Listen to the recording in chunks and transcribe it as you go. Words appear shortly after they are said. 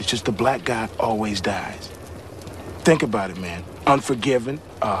just the black guy always dies. Think about it, man. Unforgiven,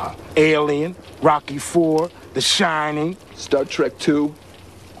 Alien, Rocky IV, The Shining. Star Trek II,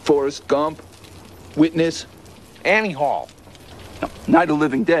 Forrest Gump, Witness. Annie Hall. No, Night of the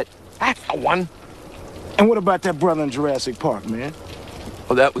Living Dead. That's the one. And what about that brother in Jurassic Park, man?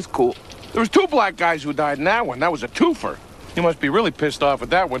 Oh, that was cool. There was 2 black guys who died in that one. That was a twofer. You must be really pissed off at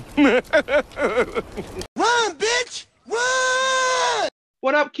that one. Run, bitch! Run!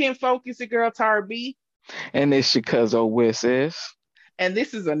 What up, Ken Folk? It's your girl, Tara B. And it's your cousin Wes is. And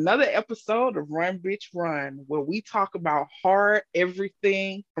this is another episode of Run, Bitch, Run, where we talk about hard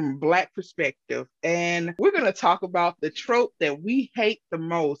everything from a Black perspective. And we're going to talk about the trope that we hate the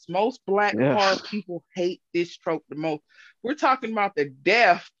most. Most Black horror people hate this trope the most. We're talking about the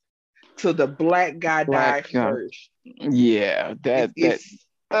death to the black guy die first. Yeah,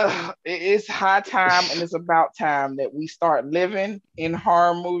 it's high time and it's about time that we start living in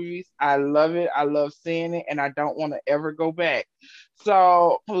horror movies. I love it. I love seeing it, and I don't want to ever go back.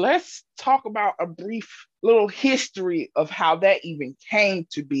 So let's talk about a brief little history of how that even came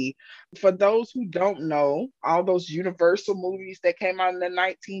to be. For those who don't know, all those Universal movies that came out in the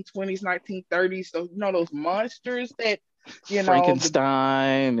 1920s, 1930s, so those monsters that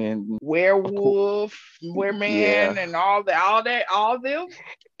Frankenstein and werewolf, wereman, and all of them.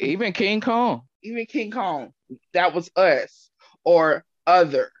 Even King Kong. That was us or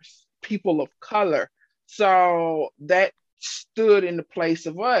others, people of color. So that stood in the place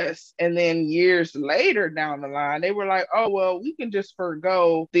of us. And then years later down the line, they were like, oh, well, we can just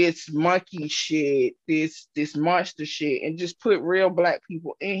forgo this monkey shit, this monster shit, and just put real black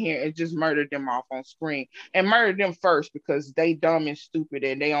people in here and just murder them off on screen. And murder them first because they dumb and stupid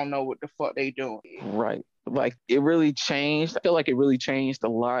and they don't know what the fuck they doing. Right. Like, it really changed. I feel like it really changed a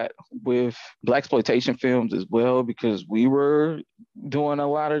lot with blaxploitation films as well, because we were doing a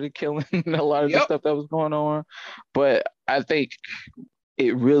lot of the killing, a lot of the stuff that was going on. But I think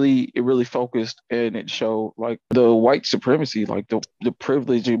it really focused and it showed like the white supremacy, like the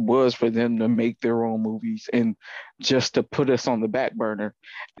privilege it was for them to make their own movies and just to put us on the back burner,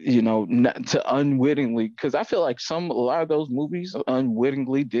 not to unwittingly, because I feel like a lot of those movies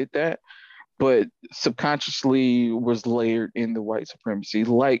unwittingly did that, but subconsciously was layered in the white supremacy,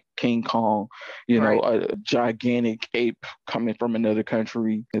 like King Kong, a gigantic ape coming from another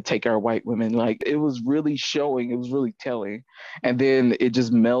country to take our white women. Like, it was really showing, it was really telling. And then it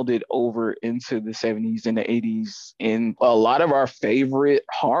just melded over into the 70s and the 80s. And a lot of our favorite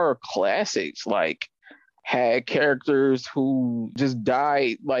horror classics, like, had characters who just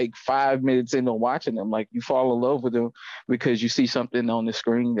died like 5 minutes into watching them. Like, you fall in love with them because you see something on the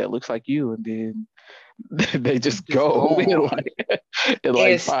screen that looks like you, and then they just go in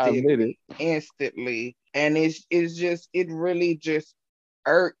like 5 minutes. Instantly. And it really just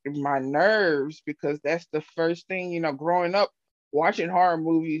irked my nerves, because that's the first thing, growing up watching horror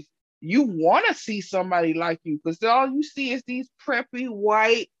movies, you want to see somebody like you, because all you see is these preppy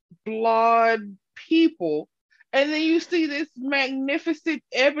white blood people, and then you see this magnificent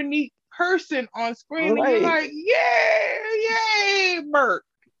ebony person on screen, and you're like, yay, Bert.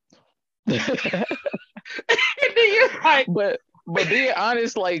 And then you're like, but being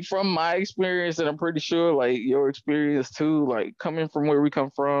honest, like, from my experience, and I'm pretty sure like your experience too, like coming from where we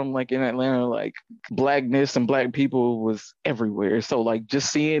come from, like in Atlanta, like blackness and black people was everywhere. So like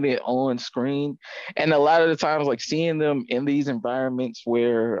just seeing it on screen, and a lot of the times like seeing them in these environments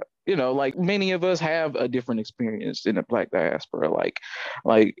where like many of us have a different experience in the black diaspora. Like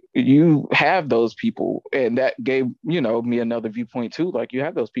you have those people, and that gave, me another viewpoint too. Like, you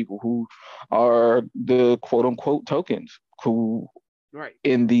have those people who are the quote unquote tokens, who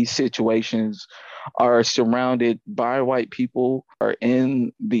in these situations are surrounded by white people, are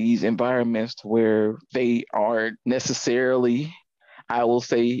in these environments where they aren't necessarily, I will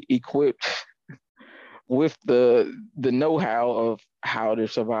say, equipped with the know-how of how to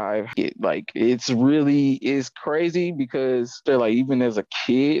survive. It's crazy, because they're like, even as a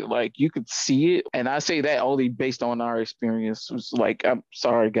kid, like you could see it. And I say that only based on our experience. It's like, I'm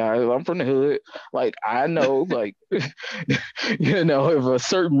sorry guys, I'm from the hood. Like, I know, like, if a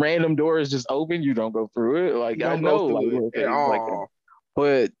certain random door is just open, you don't go through it. Like, I know, like, at all. Like that.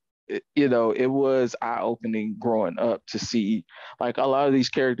 But it was eye-opening growing up to see like a lot of these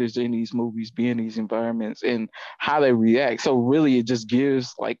characters in these movies be in these environments and how they react. So really it just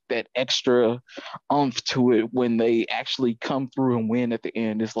gives like that extra oomph to it when they actually come through and win at the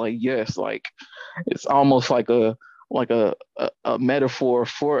end. It's like, yes, like it's almost like a metaphor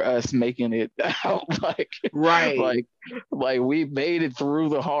for us making it out, like we made it through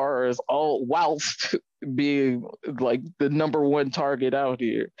the horrors all whilst being like the number one target out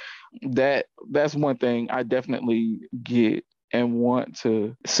here. That's one thing I definitely get and want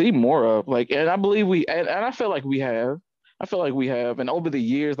to see more of. Like, and I believe and I feel like we have. I feel like we have, and over the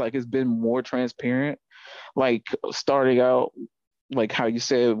years, like it's been more transparent. Like starting out, like how you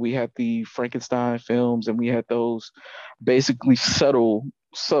said, we had the Frankenstein films, and we had those basically subtle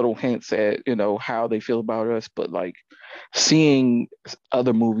hints at how they feel about us, but like seeing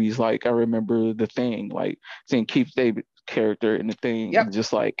other movies, like I remember The Thing, like seeing Keith David's character in The Thing, Yep. and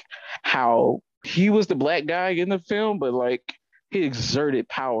just like how he was the black guy in the film, but like he exerted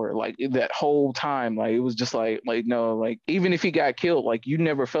power like that whole time. Like it was just like no, like even if he got killed, like you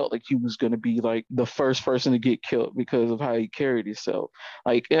never felt like he was gonna be like the first person to get killed because of how he carried himself.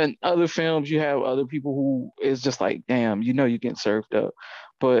 Like in other films, you have other people who is just like, damn, you're getting served up.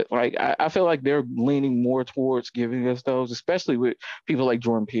 But like I feel like they're leaning more towards giving us those, especially with people like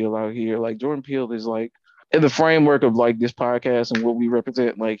Jordan Peele out here. Like Jordan Peele is like in the framework of like this podcast and what we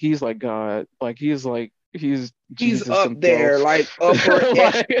represent, like he's like God. Like he's He's Jesus up there, himself. like upper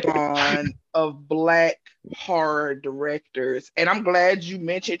Like, echelon of black horror directors. And I'm glad you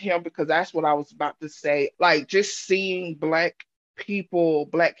mentioned him because that's what I was about to say. Like just seeing black people,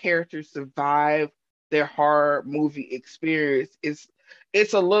 black characters survive their horror movie experience is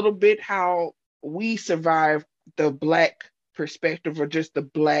it's a little bit how we survive the black perspective or just the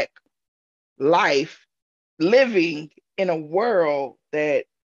black life living in a world that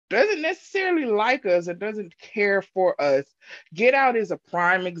doesn't necessarily like us or doesn't care for us. Get Out is a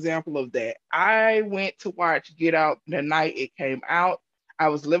prime example of that. I went to watch Get Out the night it came out. I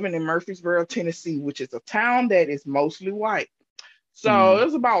was living in Murfreesboro, Tennessee, which is a town that is mostly white. So it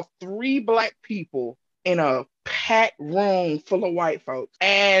was about 3 black people in a packed room full of white folks.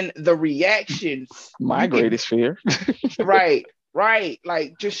 And the reactions, my greatest fear. right,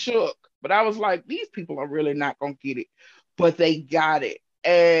 like just shook. But I was like, these people are really not going to get it. But they got it.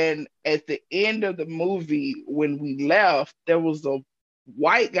 And at the end of the movie, when we left, there was a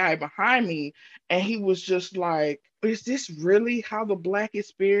white guy behind me, and he was just like, is this really how the black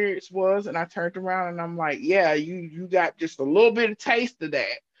experience was? And I turned around and I'm like, yeah, you got just a little bit of taste of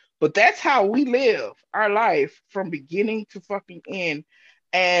that. But that's how we live our life from beginning to fucking end.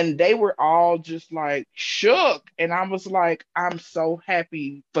 And they were all just like shook. And I was like, I'm so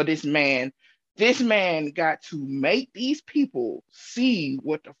happy for this man. This man got to make these people see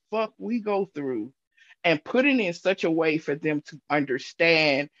what the fuck we go through and put it in such a way for them to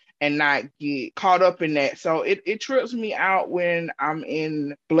understand and not get caught up in that. So it trips me out when I'm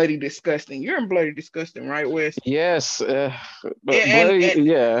in Bloody Disgusting. You're in Bloody Disgusting, right, Wes? Yes, but And bloody, and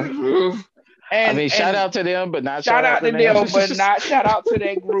yeah. I mean, shout and out to them, but not shout shout out out to to them. them, but not shout out to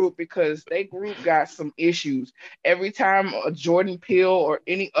that group because they group got some issues. Every time a Jordan Peele or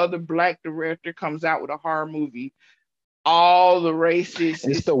any other black director comes out with a horror movie, all the racists It's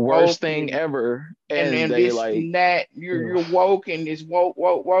is the worst woke thing ever, and and then they this like, and that. You're ugh. woke and it's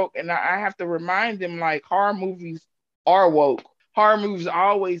woke. And I have to remind them like horror movies are woke. Horror movies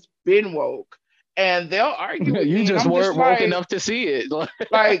always been woke. And they'll argue with You me, and just I'm just weren't woke enough to see it.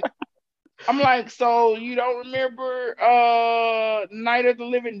 like I'm like, so you don't remember Night of the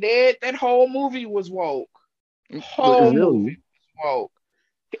Living Dead? That whole movie was woke. Whole Really? movie was woke.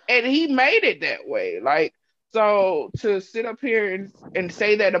 And he made it that way. Like, so to sit up here and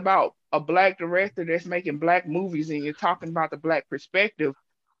say that about a black director that's making black movies and you're talking about the black perspective,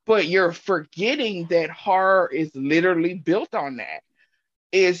 but you're forgetting that horror is literally built on that.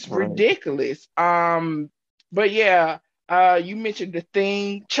 It's Right. ridiculous. But yeah, you mentioned The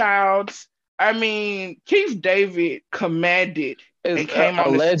Thing, Childs. I mean, Keith David commanded Is and came a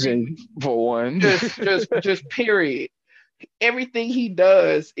on the screen. legend for one. Just period. Everything he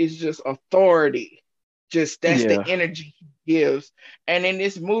does is just authority. Just that's the Yeah. energy he gives. And in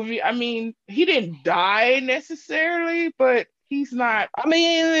this movie, I mean, he didn't die necessarily, but he's not. I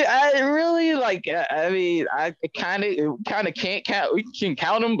mean, I really like. I mean, I kind of can't count. We can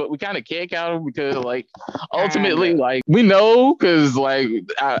count them, but we kind of can't count them because, like, ultimately, Kinda. like we know because, like,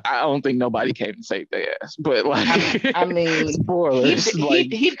 I don't think nobody came to save their ass. But I like, mean, spoilers,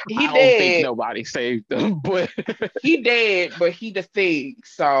 like, he I don't think dead. nobody saved them. But He dead, but he the thing.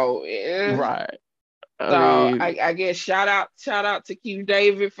 So right, I so mean, I guess shout out to Keith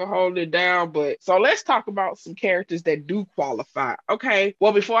David for holding it down. But so let's talk about some characters that do qualify. Okay.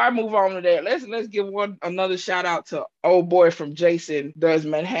 Well, before I move on to that, let's give another shout out to old boy from Jason Does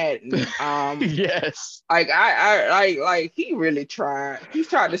Manhattan. yes. Like he really tried. He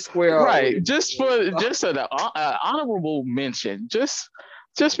tried to square up with Right, just for just an honorable mention, just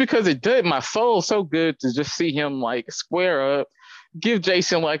because it did my soul so good to just see him like square up give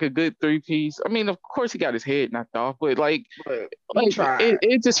Jason like a good 3-piece. I mean, of course he got his head knocked off, but But he like tried.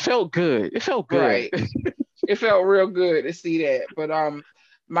 it just felt good. It felt good. Right. It felt real good to see that. But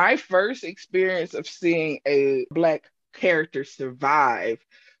my first experience of seeing a black character survive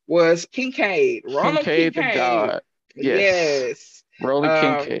was Kincaid, Ronald Kincaid the Kincaid. God. Yes. Yes. Roland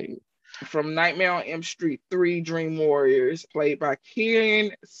Um, Kincaid. from Nightmare on Elm Street 3 Dream Warriors, played by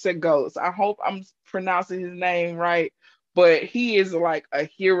Ken Segos. I hope I'm pronouncing his name right, but he is like a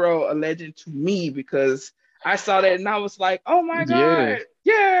hero, a legend to me because I saw that and I was like, oh my Yeah. God,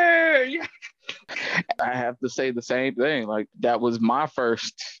 yeah, yeah. I have to say the same thing. Like that was my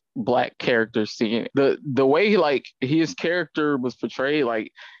first black character seeing it. The way like his character was portrayed,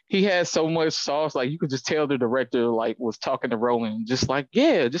 like he had so much sauce, like you could just tell the director like was talking to Roland, just like,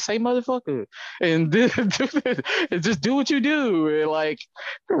 yeah, just say motherfucker and, and just do what you do. And like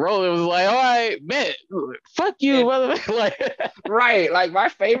Roland was like, all right, man, fuck you, And motherfucker. Like right, like my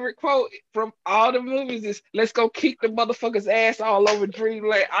favorite quote from all the movies is "Let's go kick the motherfucker's ass all over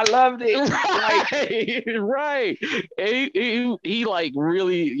Dreamland." I loved it. Like right, right. He like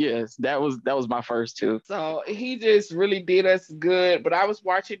really, yes, that was my first two. so he just really did us good. But I was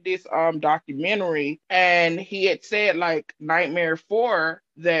watching this documentary and he had said like Nightmare 4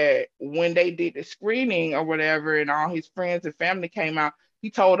 that when they did the screening or whatever and all his friends and family came out, he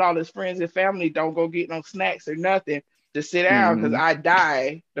told all his friends and family don't go get no snacks or nothing. To sit down because Mhm. I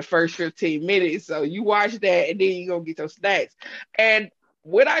die the first 15 minutes. So you watch that and then you go get your snacks. And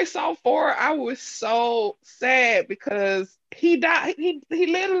when I saw 4, I was so sad because he died. He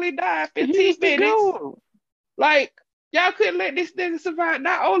literally died He 15 used to minutes. go. Like, y'all couldn't let this nigga survive.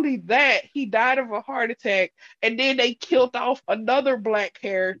 Not only that, he died of a heart attack, and then they killed off another black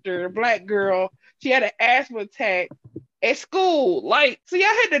character, a black girl. She had an asthma attack at school. Like, so y'all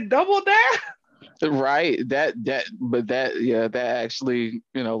had to double down. Right. But yeah, that actually,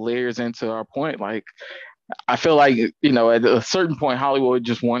 layers into our point. Like, I feel like, at a certain point, Hollywood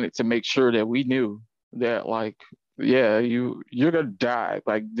just wanted to make sure that we knew that, like, yeah, you're gonna die.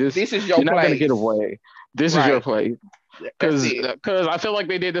 Like this, This is your you're not gonna get place. away. This is your Right. place. That's Because it. I feel like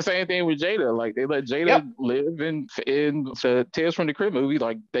they did the same thing with Jada. Like they let Yep. Jada live in the Tales from the Crypt movie.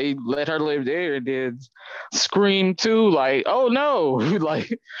 Like they let her live there, and then Scream 2. Like, oh no,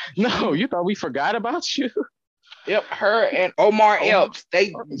 like no, you thought we forgot about you? Yep, her and Omar Oh my. Epps,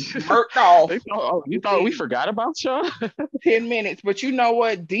 they murked off You thought we within forgot about y'all? 10 minutes. But you know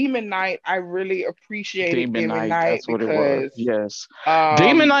what? Demon Knight, I really appreciated Demon Demon Knight, Knight that's what it was. because Yes.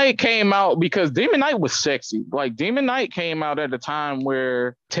 Demon um Knight came out because Demon Knight was sexy. Like Demon Knight came out at a time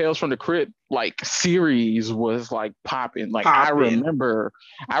where Tales from the Crypt like series was like popping. Like popping.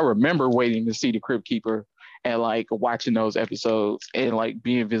 I remember waiting to see the Crypt Keeper and like watching those episodes and like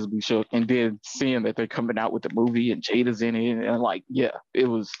being visibly shook and then seeing that they're coming out with the movie and Jada's in it and like yeah, I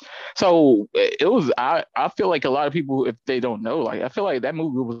feel like a lot of people, if they don't know, like I feel like that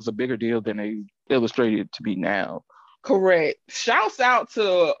movie was a bigger deal than they illustrated it to be now. Correct. Shouts out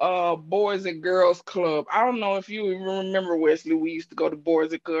to Boys and Girls Club. I don't know if you even remember Wesley. We used to go to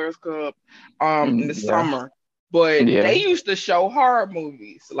Boys and Girls Club in the Yeah, summer. But yeah. they used to show horror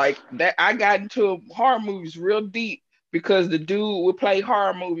movies. Like that I got into horror movies real deep because the dude would play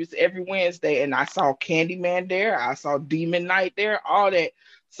horror movies every Wednesday and I saw Candyman there, I saw Demon Knight there, all that.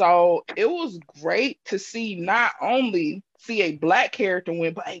 So it was great to see not only see a black character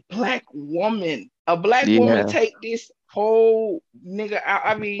win, but a black woman. A black woman Yeah. take this whole nigga out.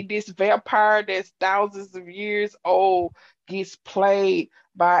 I mean, this vampire that's thousands of years old gets played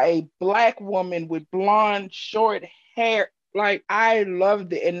by a black woman with blonde, short hair. Like, I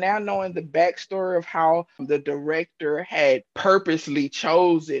loved it. And now knowing the backstory of how the director had purposely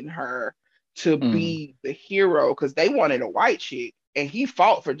chosen her to Mm. be the hero, because they wanted a white chick and he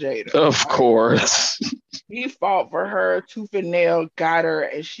fought for Jada. Of Like, course. he fought for her tooth and nail, got her,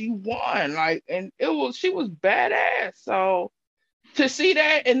 and she won. Like, and she was badass. So to see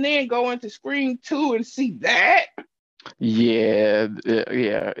that and then go into Scream 2 and see that, Yeah,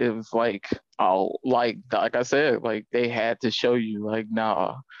 yeah. It was like, oh, like I said, like they had to show you, like,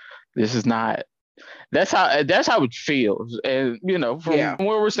 nah, this is not. That's how it feels, and from yeah,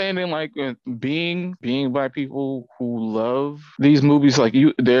 where we're standing, like being black people who love these movies, like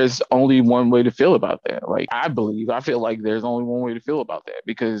there's only one way to feel about that. Like I feel like there's only one way to feel about that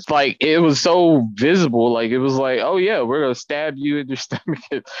because like it was so visible. Like it was like, oh yeah, we're gonna stab you in your stomach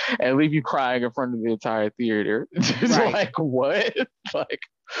and leave you crying in front of the entire theater. It's right. like what? Like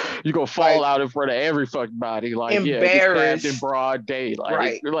You gonna fall Like out in front of every fucking body. Like, yeah, get stabbed in embarrassed, broad day.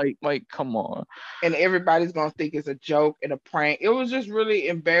 right? Like, come on. And everybody's gonna think it's a joke and a prank. It was just really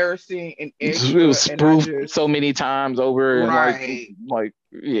embarrassing and It was extra, and I spoofed so just many times over, and right,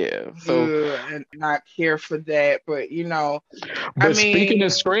 yeah. So, and not care for that. But I but speaking of mean,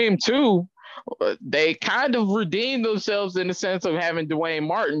 Scream too, they kind of redeemed themselves in the sense of having Dwayne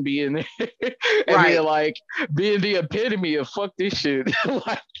Martin being there and right. then being the epitome of fuck this shit.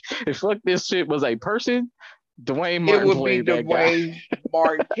 Like, if fuck this shit was a person, Dwayne It Martin would be played the that guy. Wayne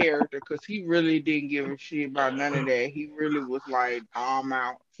Martin character because he really didn't give a shit about none of that. He really was like, I'm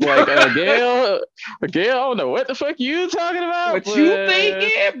out. Like, Gail, I don't know what the fuck you talking about, What you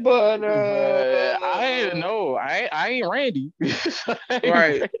thinking? But I ain't know. I ain't Randy. I ain't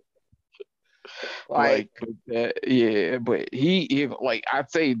right, like like, but yeah, but like,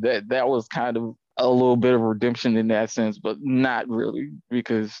 I'd say that was kind of a little bit of redemption in that sense, but not really,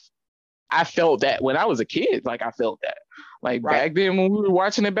 because I felt that when I was a kid. Like, I felt that, like, right. back then when we were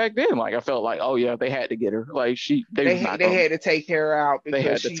watching it back then, like, I felt like, oh yeah, they had to get her. Like, they was not They gonna. had to take her out They because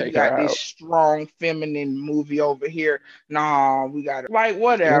had to she take her got this out. strong feminine movie over here. Nah, we got it. Like And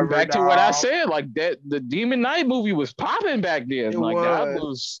whatever, back to what I dog. said, like, that the Demon Knight movie was popping back then. It Like, that was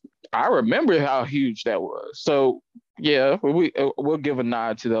was, I remember how huge that was. So yeah, we'll give a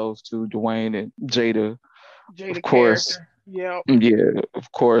nod to those two, Dwayne and Jada, of Jada course. character. Yep. Yeah,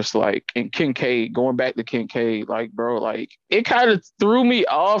 of course. Like, and Kincaid, going back to Kincaid, like, bro, like, it kind of threw me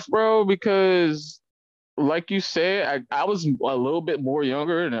off, bro, because like you said, I was a little bit more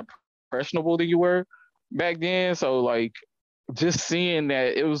younger and impressionable than you were back then. So, like, just seeing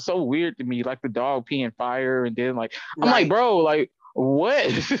that, it was so weird to me, like the dog peeing fire, and then, like, I'm like, Right. bro, like, what?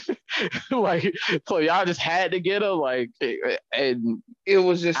 Like, so y'all just had to get her, like, and It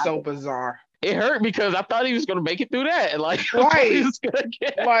was just I, so bizarre. it hurt because I thought he was gonna make it through that. Like, I thought he Right. was gonna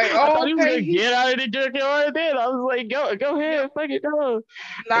get, Like, I thought oh, he was okay, gonna he's get out of the junkyard. Then I was like, go yep. ahead, fuck it, go. And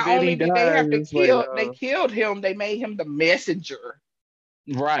Not then he only did they dies. have to It's like, kill, they killed him. They made him the messenger.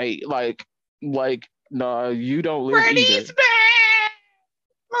 right, like, no, you don't live either. Freddy's back.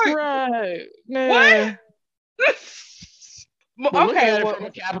 Like Right, what? man. But looking Okay, at it well, from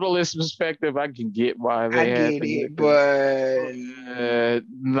a capitalist perspective, I can get why I they had get to it, make them. but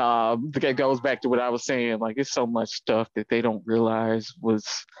Nah, that goes back to what I was saying. Like, it's so much stuff that they don't realize was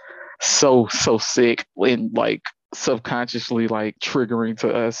so sick and, like, subconsciously, like, triggering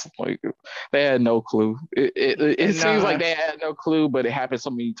to us. Like, they had no clue. It and seems like they had no clue, but it happened so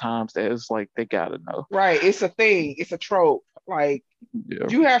many times that it's like they gotta know. right, it's a thing, it's a trope. Like Yeah,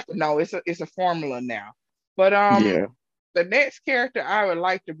 you have to know. It's a formula now. But yeah. the next character I would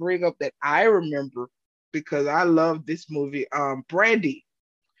like to bring up that I remember because I love this movie, Brandy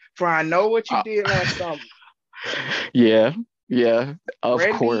from I Know What You Uh, Did Last Summer. yeah, yeah, of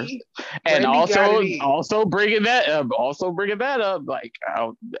course. Brandy, And Brandy got it in. also bringing that up, like,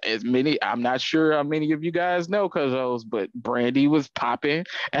 as many, I'm not sure how many of you guys know Cuzos, but Brandy was popping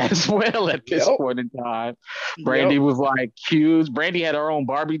as well at this Yep, point in time. yep. Brandy was like huge. Brandy had her own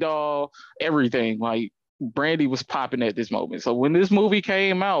Barbie doll, everything. Like, Brandy was popping at this moment. So when this movie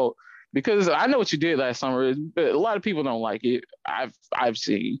came out, because I Know What You Did Last Summer, but a lot of people don't like it. I've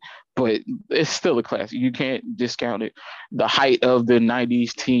seen, but it's still a classic. You can't discount it. The height of the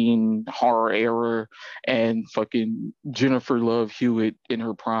 '90s teen horror era, and fucking Jennifer Love Hewitt in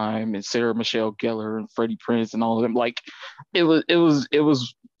her prime, and Sarah Michelle Gellar and Freddie Prinze and all of them. Like, it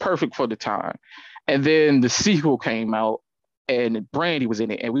was perfect for the time. And then the sequel came out, and Brandy was in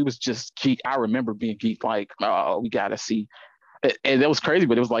it, and we was just geek. I remember being geek, like, oh, we gotta see. And that was crazy,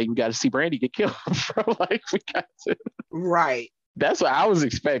 but it was like, we got to see Brandy get killed, bro. Like, we got to. Right. That's what I was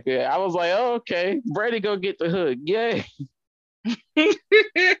expecting. I was like, oh, okay, Brandy go get the hood, yay.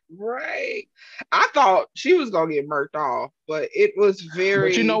 Right. I thought she was gonna get murked off, but it was But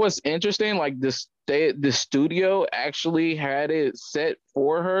you know very what's interesting? Like, the studio actually had it set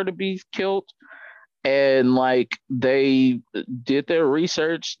for her to be killed, and, like, they did their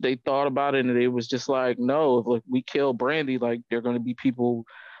research, they thought about it, and it was just like, no, if, like, we kill Brandy, like, there are going to be people,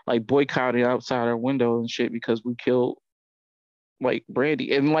 like, boycotting outside our window and shit because we killed, like,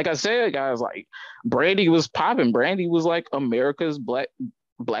 Brandy. And like I said, guys, like, Brandy was popping. Brandy was like America's black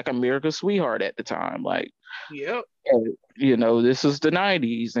America's sweetheart at the time. Like, yep. this is the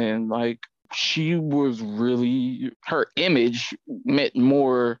 '90s, and, like, she was really, her image meant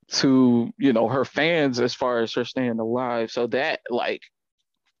more to, her fans as far as her staying alive. So that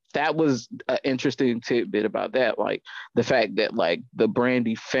was an interesting tidbit about that. Like, the fact that, like, the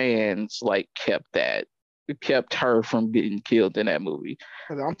Brandy fans, like, kept her from getting killed in that movie.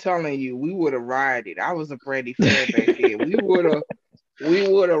 Because I'm telling you, we would have rioted. I was a Brandy fan back then. We would have We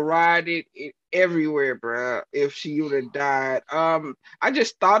would have ridden it everywhere, bro, if she would have died. I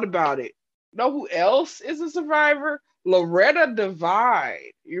just thought about it. Know who else is a survivor? Loretta Devine.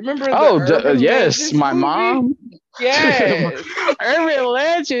 You remember the Oh, Urban yes, Legends my movie? mom. Yes. Urban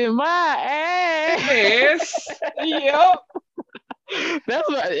legend, my ass. Yes. Yep. That's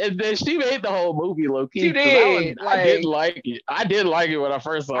what, and then she made the whole movie low key She because did. I didn't Like, like it. I didn't like it when I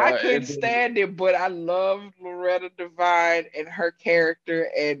first I saw it. couldn't stand it, but I loved Loretta Devine and her character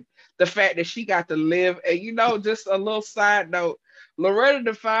and the fact that she got to live. And just a little side note, Loretta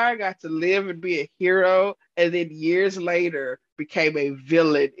Devine got to live and be a hero, and then years later became a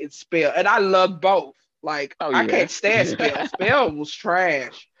villain in Spell. And I love both. Like, Oh I yeah, can't stand Spell. Spell was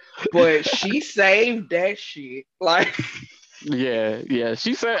trash, but she saved that shit. Like, yeah.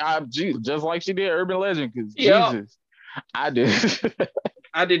 She said, just like she did Urban Legend, because yep, Jesus, I did.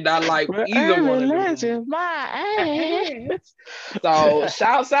 I did not like But either one Urban of them. Legend, my ass. So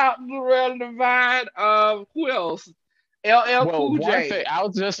shouts out to Loretta Devine. Who else? LL Well, Cool one thing J. I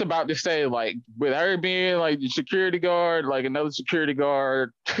was just about to say, like with her being like the security guard, like another security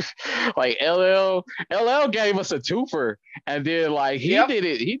guard, like LL gave us a twofer, and then like Yep.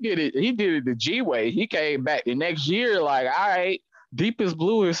 he did it the G way. He came back the next year, like, all right, deepest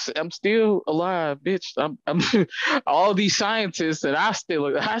bluest, I'm still alive, bitch. I'm all these scientists, and I stay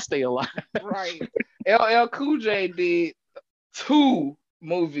alive. Right. LL Cool J did two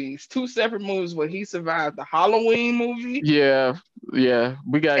separate movies where he survived the Halloween movie Yeah, yeah.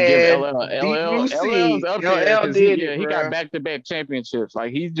 We gotta give and LL Deep Blue LL's Sea. up there LL because did it, he got bro. back-to-back championships.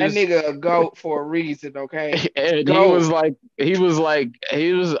 Like he That just nigga a goat for a reason, okay? and Goat. he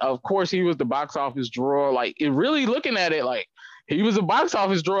was of course he was the box office draw. Like it really looking at it like he was a box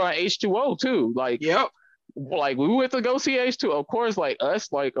office draw on H2O too. Yep. Like we went to go see H2, of course, like us,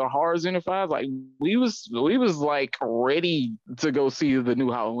 like a horror cinephiles, like we was like ready to go see the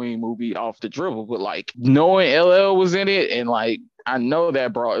new Halloween movie off the dribble, but like knowing LL was in it and like I know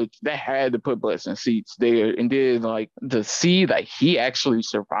that had to put butts in seats there, and then like to see like he actually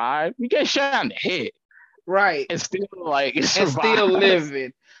survived, you get shot in the head Right. and still like And survive. still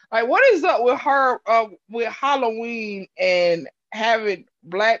living. Like, what is up with her with Halloween and having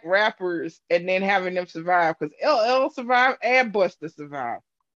black rappers and then having them survive? Because LL survived and Buster survived.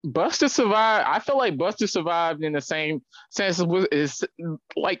 Buster survived. I feel like Buster survived in the same sense is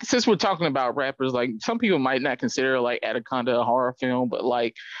like since we're talking about rappers, like some people might not consider like Anaconda a horror film, but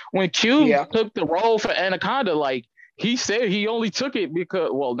like when Cube Yeah. took the role for Anaconda, like he said he only took it because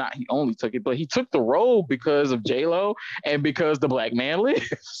well not he only took it, but he took the role because of J Lo and because the black man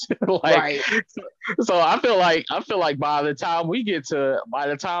lives. Like Right. so I feel like by the time we get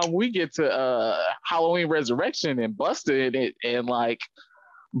to Halloween Resurrection and Buster in it and like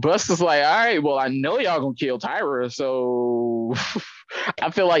Buster's like, all right, well, I know y'all gonna kill Tyra, so What I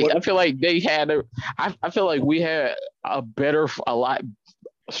feel like I feel like we had a lot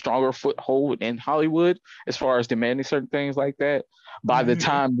stronger foothold in Hollywood as far as demanding certain things like that by the mhm.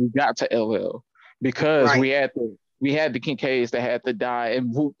 time we got to LL because Right. we had the Kincaids that had to die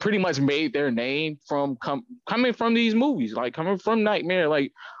and who pretty much made their name from coming from these movies, like coming from Nightmare.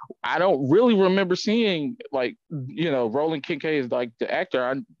 Like I don't really remember seeing like Roland Kincaid like the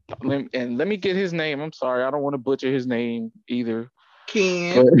actor. And let me get his name. I'm sorry, I don't want to butcher his name either. But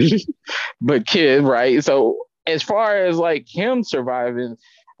Ken. but kid, right? So as far as like him surviving,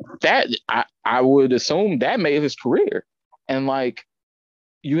 that I would assume that made his career. And like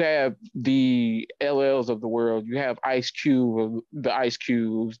you have the LLs of the world, you have Ice Cube, the Ice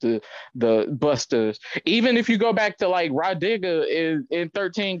Cubes, the Busters. Even if you go back to like Rod Digger in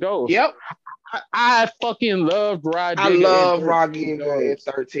 13 Ghosts, Yep. I fucking loved Rod I Digger in love 13 Rocky in Ghosts.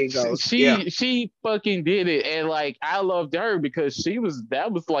 13 Ghosts. Yeah. She fucking did it, and like I loved her because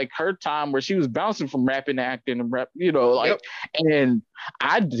that was like her time where she was bouncing from rapping to acting and rap, like, Yep. and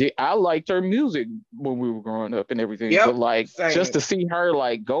I liked her music when we were growing up and everything, but Yep. like just Same. to see her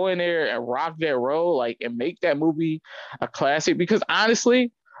like go in there and rock that role, like, and make that movie a classic, because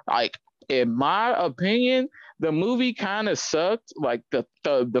honestly, like in my opinion, the movie kind of sucked. Like the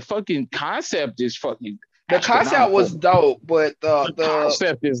fucking concept is fucking The concept was astronomical. dope, but The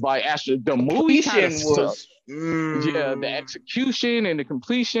concept is like the movie kind of completion sucked. was Yeah, the execution and the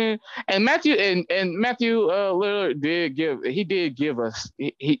completion. And Matthew Lillard did give us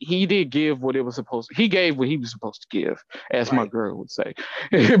he did give what it was supposed to. He gave what he was supposed to give, as my right. girl would say.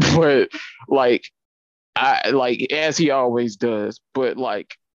 But like I like as he always does. But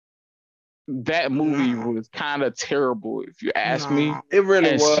like that movie Nah, was kind of terrible, if you ask me. nah, it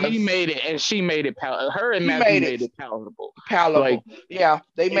really And she was. made it, her and She Matthew made it made it palatable. Like, palatable. Yeah,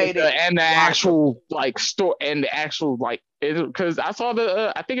 they made it and the watchable. actual like store and the actual like because I saw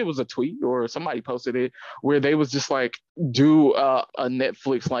I think it was a tweet or somebody posted it where they was just like do a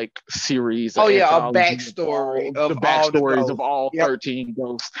Netflix like series, an Oh yeah, a anthology of backstory all the of all the backstories of ghosts. all Yep, 13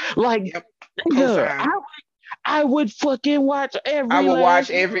 ghosts. Like, yep. nigga, Cosign. I would fucking watch I every will watch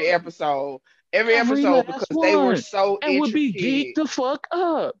last every one, episode, last because they were one, so and would be geeked intricate, the fuck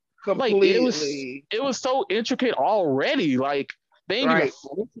up. Like completely. it was so intricate already. Like they didn't even Right.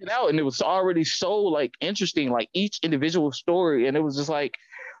 flesh it out, and it was already so like interesting. Like each individual story, and it was just like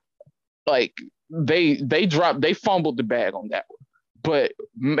they fumbled the bag on that one. But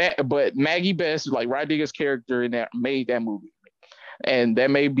Maggie Best, like Rodriguez's character in that, made that movie. And that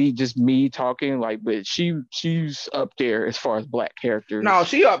may be just me talking, like, but she's up there as far as black No, characters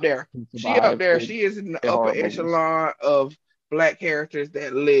she up there. who She up survive there. She is in the in upper horror movies. echelon of black characters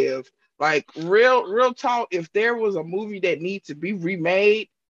that live. Like real talk. If there was a movie that needs to be remade,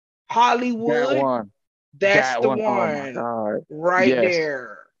 That Hollywood, one, that's that the one, oh my one god, right yes,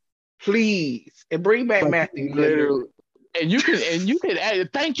 there. Please, and bring back like Matthew Lillard. literally, and you can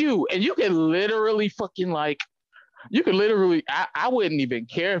thank you, and you can literally fucking like you could literally I wouldn't even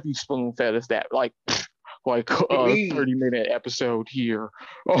care if you spoon fed us that like a Please, 30-minute episode here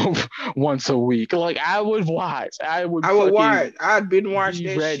once a week. Like I would I would fucking watch. I've been watching be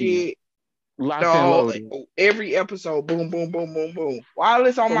that ready, shit. locked and No, loaded. every episode, boom, boom, boom, boom, boom. While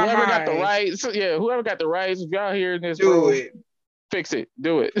it's on So my whoever got the mind, rights, yeah, whoever got the rights, if y'all hearing this, do bro, it. fix it,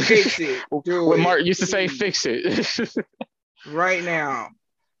 do it. Fix it. Do What it. Mark used to say, Please. fix it. Right now.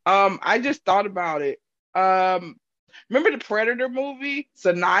 I just thought about it. Remember the Predator movie?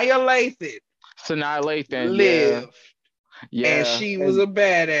 Sanaya Lathan Sanaa Lathan, yeah, lived, and yeah, she was a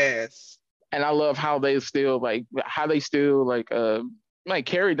badass. and I love how they still like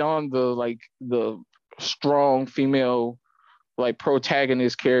carried on the strong female like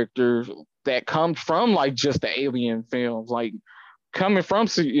protagonist characters that come from like just the alien films, like coming from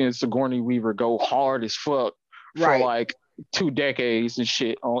Sigourney Weaver go hard as fuck for Right. like 2 decades and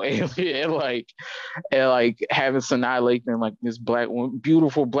shit on Alien, and like having Sanaa Lathan, like this black woman,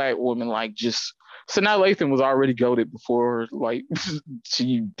 beautiful black woman, like just Sanaa Lathan was already goated before like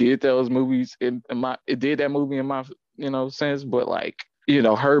she did those movies it did that movie in my sense, but like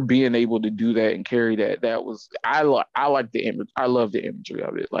her being able to do that and carry that was I like the image. I love the imagery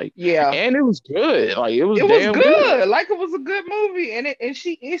of it, like, Yeah. and it was good. Like it was It was damn good. good. Like it was a good movie. And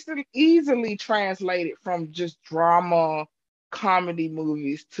she instantly easily translated from just drama comedy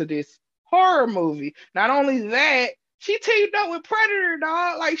movies to this horror movie. Not only that, she teamed up with Predator,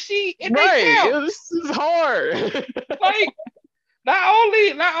 dog. Like she and they Right, felt it's hard. like not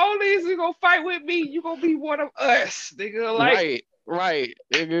only is you gonna fight with me, you gonna be one of us, nigga. Right,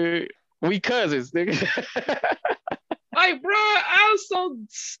 nigga. We cousins, nigga. Like, bro, I was so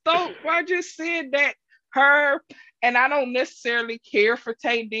stoked. I just said that her, and I don't necessarily care for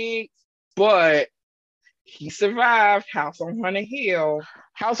Tay Diggs, but he survived House on Haunted Hill.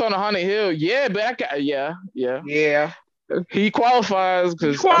 House on a Haunted Hill, yeah, but yeah. Yeah, He qualifies he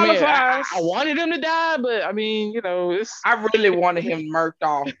because qualifies. I wanted him to die, but I mean, it's I really wanted him murked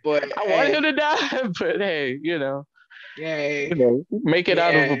off, but I wanted him to die, but hey, yeah, make it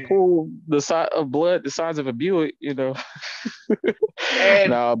out of a yeah. pool the size of blood, the size of a Buick, And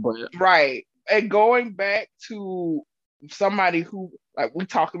No, but right. And going back to somebody who, like, we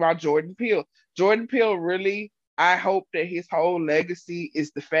talked about Jordan Peele. Jordan Peele really, I hope that his whole legacy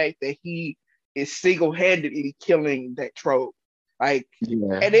is the fact that he is single-handedly killing that trope. Like,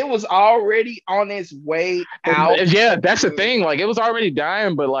 yeah. and it was already on its way out. Yeah, that's the thing. Like it was already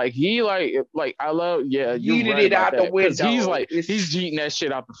dying, but like he like I love. Yeah, you're Yeeted right it about out the that. Because he's window. like he's yeeting that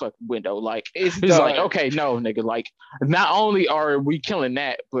shit out the fucking window. Like It's he's like, done. okay, no, nigga. Like not only are we killing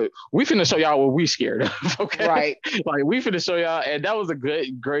that, but we finna show y'all what we scared of. Okay, Right. Like we finna show y'all, and that was a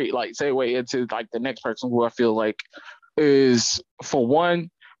great like segue into like the next person who I feel like is, for one,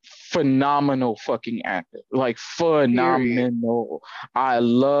 phenomenal fucking actor, like Period. phenomenal. I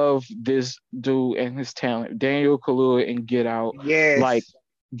love this dude and his talent, Daniel Kaluuya in Get Out. Like Yes.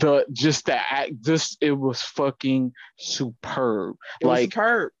 the act, just it was fucking superb. It was Like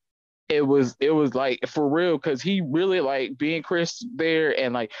superb. it was like for real, because he really like being Chris there,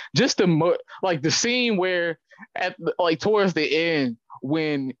 and like just like the scene where like towards the end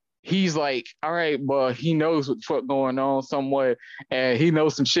when he's like, all right, well, he knows what the fuck going on somewhere, and he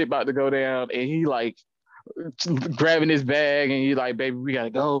knows some shit about to go down, and he like grabbing his bag, and he like, baby, we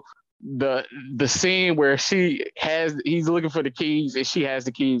gotta go. the scene where he's looking for the keys and she has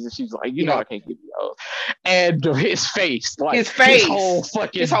the keys and she's like, I Yep. can't give you those. And his face, like His face, whole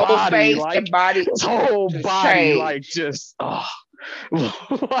fucking his whole body, face like and body his whole just body, changed. like just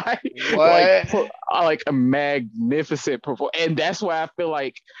like What? like a magnificent performance. And that's why I feel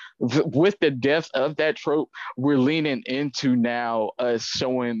like with the depth of that trope, we're leaning into now us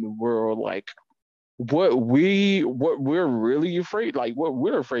showing the world like what we're really afraid, like what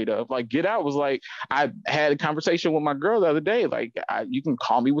we're afraid of. Like Get Out was like, I had a conversation with my girl the other day, like you can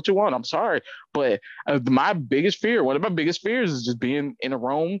call me what you want, I'm sorry, but my biggest fear, one of my biggest fears is just being in a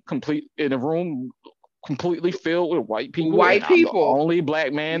room completely filled with white people White and I'm the people. only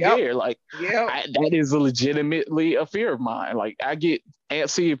black man Yep. there. Like Yep. that is legitimately a fear of mine. Like I get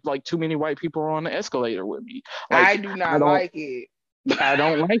antsy if like too many white people are on the escalator with me. Like I do not like it. I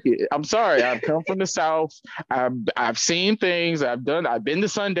don't like it. I'm sorry. I've come from the South. I've seen things. I've been to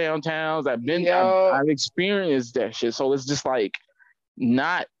sundown towns. Yep. I've experienced that shit. So it's just like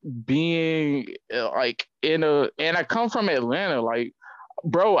not being like and I come from Atlanta. Like,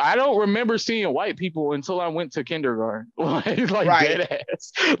 bro, I don't remember seeing white people until I went to kindergarten. like Right. dead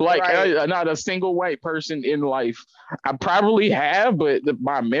ass. Like Right. not a single white person in life. I probably have, but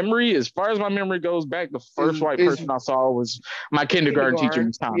my memory, as far as my memory goes back, the first white Is person I saw was my kindergarten teacher,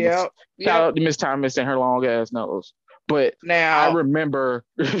 Miss Thomas. Yep. Shout Yep. out to Miss Thomas and her long ass nose. But I Now, remember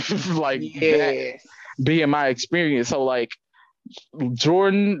like that yes. being my experience. So like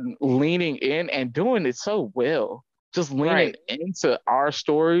Jordan leaning in and doing it so well, just leaning Right. into our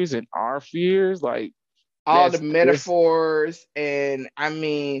stories and our fears, like All the that's metaphors, and I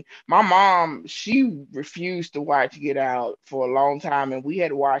mean, my mom, she refused to watch Get Out for a long time, and we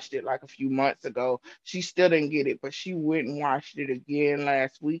had watched it like a few months ago. She still didn't get it, but she went and watched it again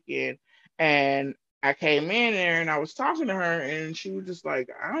last weekend. And I came in there and I was talking to her, and she was just like,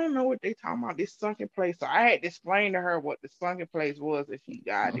 I don't know what they talking about, this sunken place. So I had to explain to her what the sunken place was, if she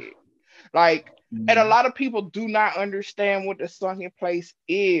got it. Like, and a lot of people do not understand what the sunken place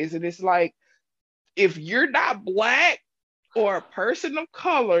is. And it's like, if you're not black or a person of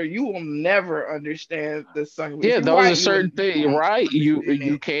color, you will never understand the sunken. If yeah, you those are white, you certain things, won't right? understand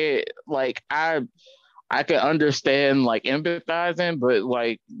You it. can't like I can understand like empathizing, but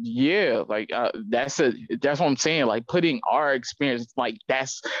like yeah, like that's what I'm saying. Like putting our experience, like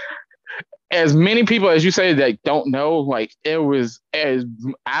that's as many people as you say that don't know, like it was as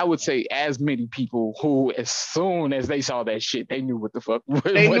I would say as many people who as soon as they saw that shit, they knew what the fuck what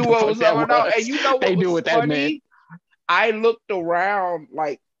They knew the what fuck was that going on. And was. you know They what knew was what that meant. funny? I looked around,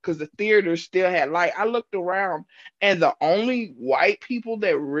 like, because the theater still had light. I looked around, and the only white people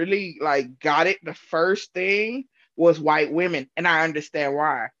that really like got it the first thing was white women, and I understand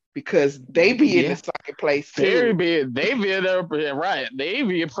why, because they be in the Yeah. sunken place Very too. big. They be there, right. They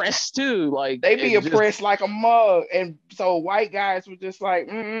be oppressed too. Like They be it just oppressed like a mug, and so white guys were just like,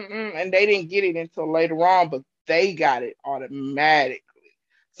 and they didn't get it until later on, but they got it automatically.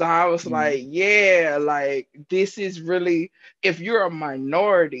 So I was like, yeah, like this is really, if you're a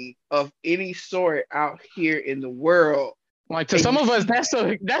minority of any sort out here in the world, like to and some you of us, see that's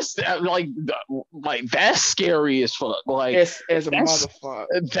like that's scary as fuck. Like as a that's motherfucker,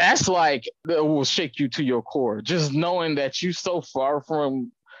 that's like that will shake you to your core. Just knowing that you so far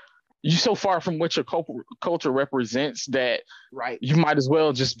from what your culture represents that right? you might as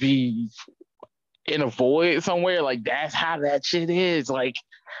well just be in a void somewhere. Like that's how that shit is. Like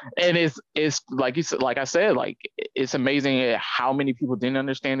and it's like you said, like I said, like it's amazing how many people didn't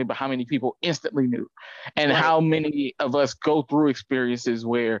understand it, but how many people instantly knew, and Right. how many of us go through experiences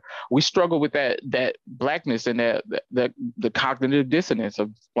where we struggle with that blackness and that the cognitive dissonance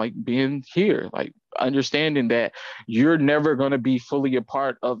of like being here, like understanding that you're never going to be fully a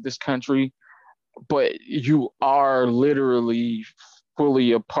part of this country, but you are literally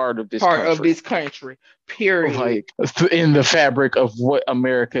fully a part of this Part of country, this country, period. like in the fabric of what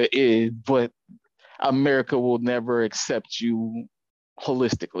America is, but America will never accept you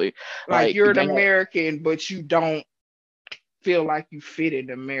holistically. Like Like you're an that, American, but you don't feel like you fit in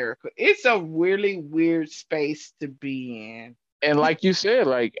America. It's a really weird space to be in. and like you said,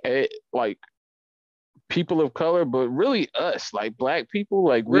 like people of color, but really us, like black people,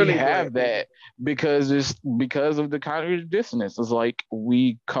 like we Really black have people. that because it's because of the cognitive dissonance. It's like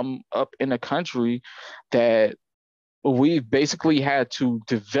we come up in a country that we basically had to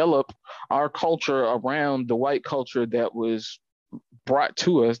develop our culture around the white culture that was brought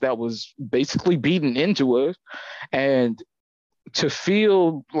to us, that was basically beaten into us. And to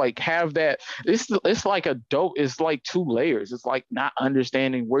feel like have that, it's like a dope, it's like two layers. It's like not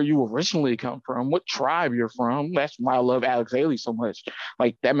understanding where you originally come from, what tribe you're from. That's why I love Alex Haley so much.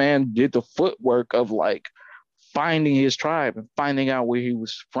 Like that man did the footwork of like finding his tribe and finding out where he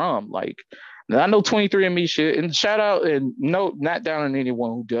was from. Like I know 23andMe shit, and shout out, and no, not down on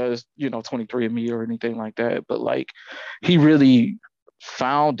anyone who does, 23andMe or anything like that, but like he really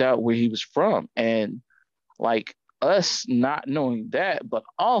found out where he was from. And like us not knowing that, but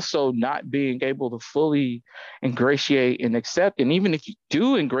also not being able to fully ingratiate and accept. And even if you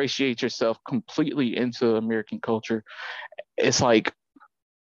do ingratiate yourself completely into American culture, it's like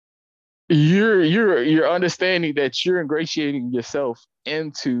you're understanding that you're ingratiating yourself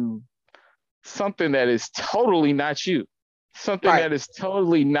into something that is totally not you, something Right. that is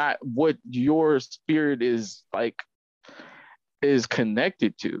totally not what your spirit is like, is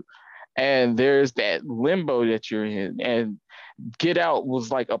connected to. And there's that limbo that you're in, and Get Out was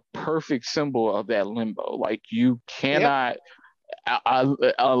like a perfect symbol of that limbo. Like you Yep. cannot,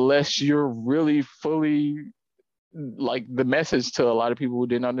 unless you're really fully, like the message to a lot of people who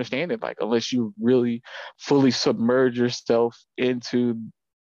didn't understand it, like unless you really fully submerge yourself into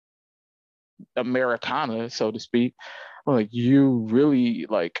Americana, so to speak, like you really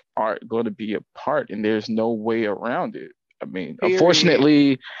like aren't going to be a part, and there's no way around it. I mean, Period.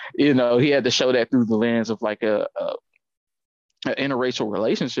 unfortunately, he had to show that through the lens of like an interracial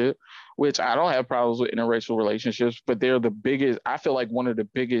relationship, which I don't have problems with interracial relationships, but they're the biggest, I feel like one of the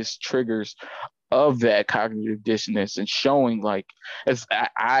biggest triggers of that cognitive dissonance, and showing like, as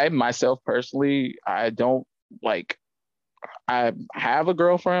I myself personally, I don't like, I have a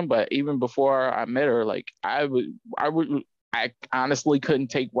girlfriend, but even before I met her, like I honestly couldn't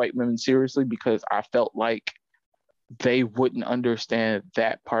take white women seriously because I felt like they wouldn't understand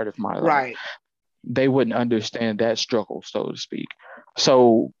that part of my life. Right. They wouldn't understand that struggle, so to speak.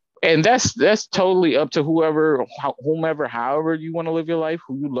 So, and that's totally up to whomever, however you want to live your life.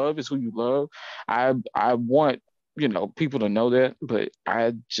 Who you love is who you love. I want people to know that, but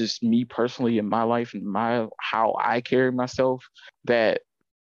I just, me personally, in my life and my how I carry myself, that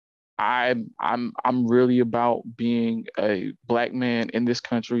I'm really about being a black man in this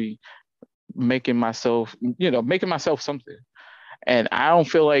country, making myself something. And I don't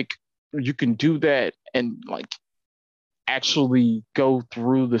feel like you can do that and like actually go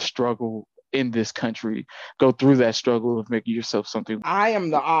through the struggle in this country, go through that struggle of making yourself something. I am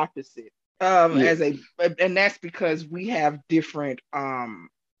the opposite. Yeah, As a and that's because we have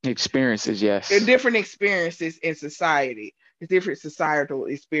experiences, yes. different experiences in society, different societal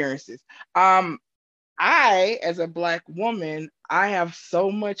experiences. Um, I, as a black woman, I have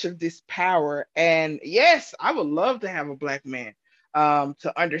so much of this power. And yes, I would love to have a black man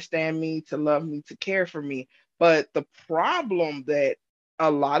to understand me, to love me, to care for me. But the problem that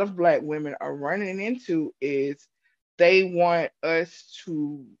a lot of black women are running into is they want us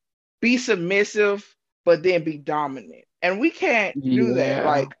to be submissive, but then be dominant. And we can't do that. Yeah.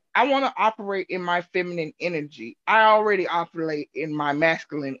 Like, I want to operate in my feminine energy. I already operate in my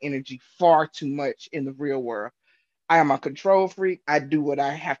masculine energy far too much in the real world. I am a control freak. I do what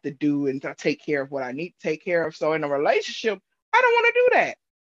I have to do and to take care of what I need to take care of. So in a relationship, I don't want to do that.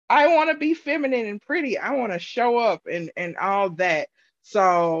 I want to be feminine and pretty. I want to show up and all that.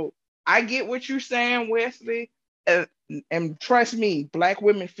 So I get what you're saying, Wesley. Uh, and trust me, black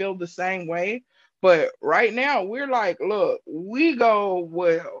women feel the same way. But right now, we're like, look, we go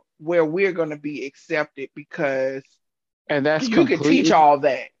where we're going to be accepted because And that's you can teach completely all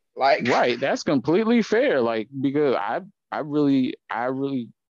that. Like, right. That's completely fair. Like, because I really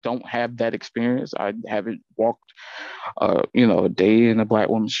don't have that experience. I haven't walked a day in a black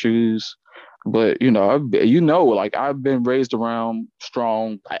woman's shoes. But like I've been raised around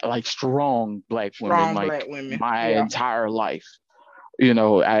strong black women strong like black women. my Yeah. entire life.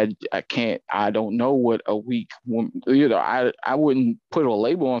 I can't, I don't know what a weak woman, I wouldn't put a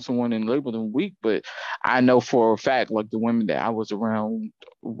label on someone and label them weak, but I know for a fact like the women that I was around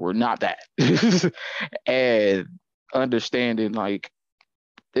were not that. And understanding like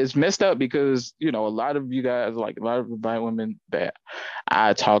it's messed up because a lot of you guys, like a lot of the black women that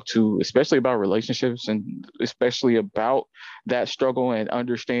I talk to, especially about relationships and especially about that struggle and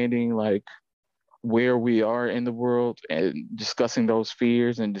understanding like where we are in the world and discussing those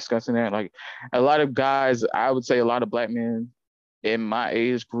fears and discussing that, like a lot of guys, I would say a lot of black men in my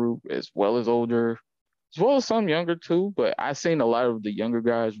age group as well as older, as well as some younger too, but I've seen a lot of the younger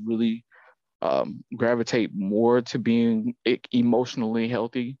guys really gravitate more to being emotionally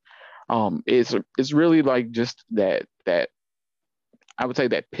healthy. It's really like just that I would say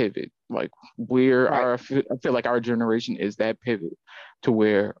that pivot. Like Right. I feel like our generation is that pivot to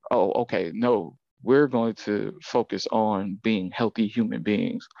where, oh, okay, no, we're going to focus on being healthy human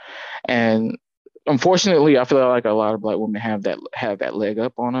beings. And unfortunately, I feel like a lot of black women have that leg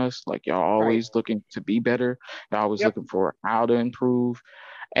up on us. Like y'all Right. always looking to be better. Y'all always Yep. looking for how to improve.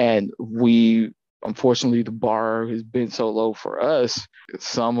 And we, unfortunately, the bar has been so low for us.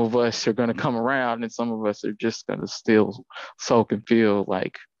 Some of us are going to come around, and some of us are just going to still soak and feel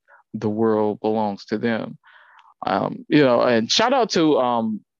like the world belongs to them. And shout out to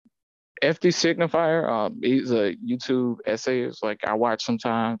FD Signifier. He's a YouTube essayist. Like I watch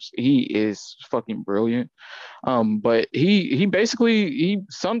sometimes. He is fucking brilliant. But he basically he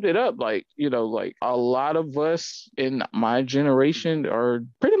summed it up like, like a lot of us in my generation are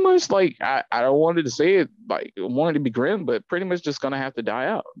pretty much like, I don't wanted to say it like wanted to be grim, but pretty much just gonna have to die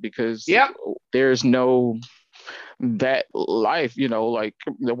out because Yep. there's no that life, like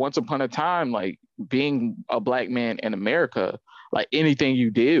once upon a time, like being a black man in America, like anything you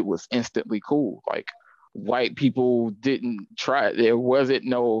did was instantly cool. Like white people didn't try, there wasn't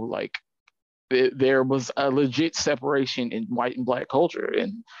no like there was a legit separation in white and black culture,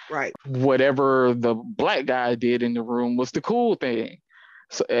 and Right. whatever the black guy did in the room was the cool thing.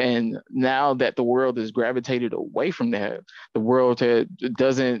 So, and now that the world has gravitated away from that, the world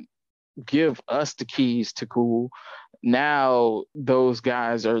doesn't give us the keys to cool. Now those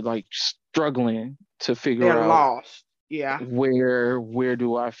guys are like struggling to figure They're out lost. Yeah. where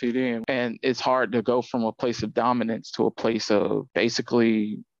do I fit in? And it's hard to go from a place of dominance to a place of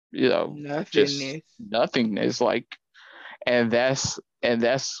basically, just Nothingness. nothingness. Like, and that's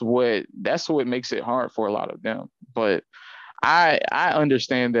what makes it hard for a lot of them. But I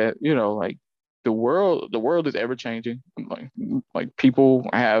understand that, like the world is ever changing. Like people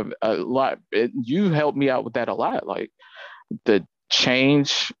have a lot. You helped me out with that a lot. Like the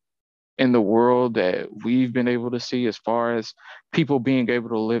change in the world that we've been able to see as far as people being able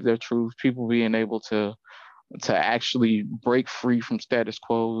to live their truth, people being able to actually break free from status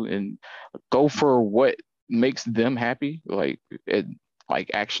quo and go for what makes them happy, like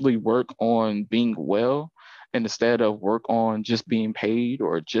actually work on being well instead of work on just being paid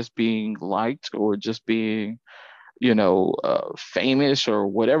or just being liked or just being famous or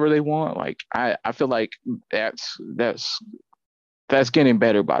whatever they want. Like I feel like that's getting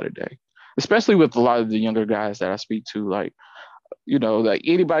better by the day, especially with a lot of the younger guys that I speak to. Like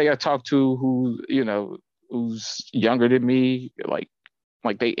anybody I talk to who's younger than me, like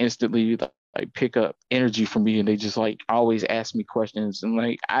they instantly like pick up energy from me, and they just like always ask me questions, and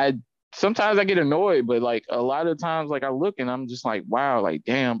like I sometimes I get annoyed, but like a lot of times like I look and I'm just like, wow, like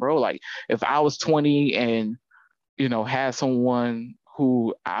damn bro, like if I was 20 and had someone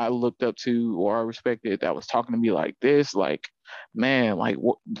who I looked up to or I respected that was talking to me like this, like man, like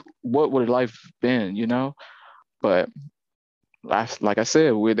what would life been, But like I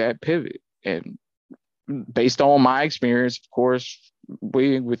said, we're that pivot, and based on my experience, of course,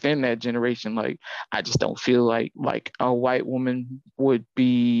 we within that generation, like I just don't feel like a white woman would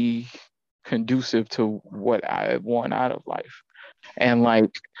be conducive to what I want out of life.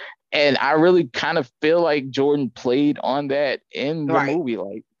 And I really kind of feel like Jordan played on that in the Right. movie.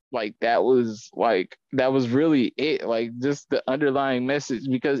 That was really it, like just the underlying message,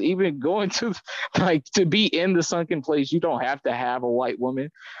 because even going to like to be in the sunken place, you don't have to have a white woman,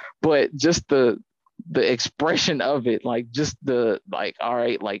 but just the expression of it, like just the like all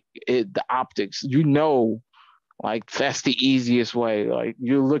right, like the optics, like that's the easiest way. Like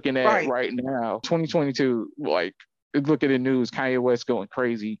you're looking at Right. right now 2022, like look at the news, Kanye West going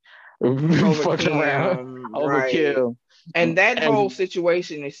crazy, Over fucking around, Kim. Right. overkill. And that whole And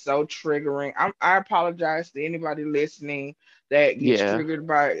situation is so triggering. I apologize to anybody listening that gets yeah, triggered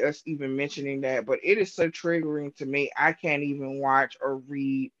by us even mentioning that, but it is so triggering to me. I can't even watch or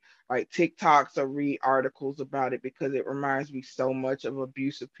read like TikToks or read articles about it because it reminds me so much of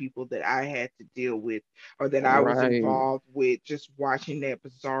abusive people that I had to deal with or that I was right. involved with just watching that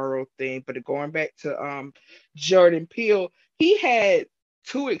bizarro thing. But going back to Jordan Peele, he had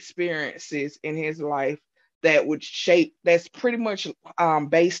two experiences in his life that would shape that's pretty much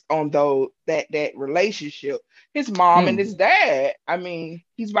based on those that relationship. His mom and Mm, his dad. I mean,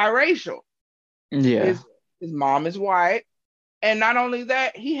 he's biracial. yeah. His mom is white, and not only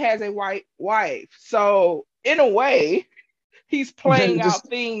that, he has a white wife. So in a way, he's playing out Just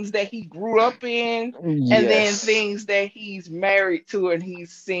things that he grew up in and then yes. things that he's married to and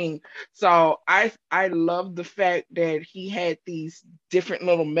he's seen. So I love the fact that he had these different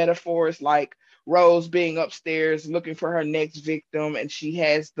little metaphors like Rose being upstairs looking for her next victim and she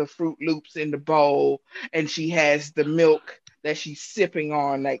has the Fruit Loops in the bowl and she has the milk that she's sipping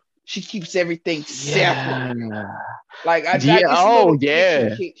on. Like She keeps everything separate. Yeah. Like Yeah. it's Oh, little yeah.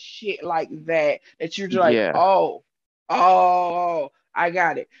 intricate shit like that you're just like, Yeah. oh, I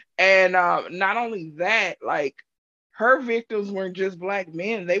got it. And not only that, like her victims weren't just black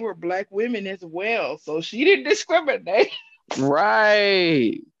men; they were black women as well. So she didn't discriminate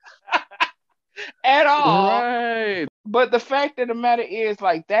Right. at all. Right. But the fact of the matter is,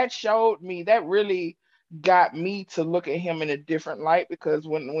 like that showed me that really got me to look at him in a different light because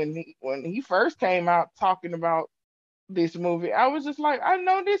when he first came out talking about this movie. I was just like, I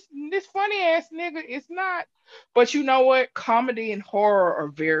know this funny ass nigga is not. But you know what? Comedy and horror are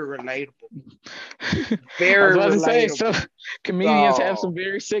very relatable. I was Very about to say, so relatable. comedians have some So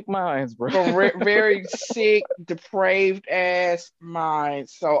very sick minds, bro. very sick, depraved ass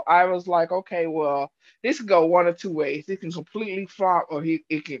minds. So I was like, okay, well, this can go one or two ways. It can completely flop, or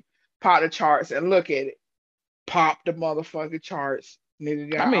it can pop the charts. And look at it, pop the motherfucking charts.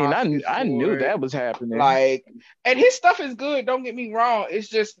 Nigga I got mean, Oscars I knew for it. that was happening. Like, and his stuff is good. Don't get me wrong. It's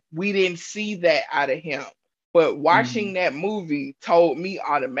just we didn't see that out of him. But Mhm. watching that movie told me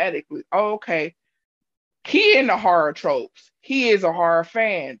automatically, oh, okay, he in the horror tropes. He is a horror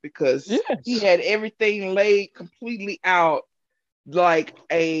fan because he Yes. had everything laid completely out like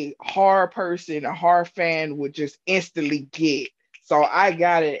a horror person, a horror fan would just instantly get. So I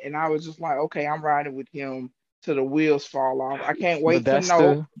got it, and I was just like, okay, I'm riding with him till the wheels fall off. I can't But wait for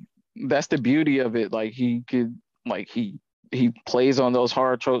Nope. that's the beauty of it. Like he could like he plays on those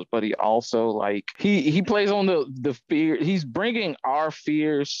hard tropes, but he also like he plays on the fear. He's bringing our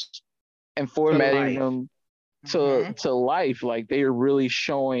fears and To formatting life. them Hmm. to life. Like they are really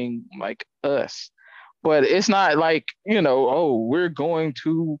showing like us. But it's not like, oh, we're going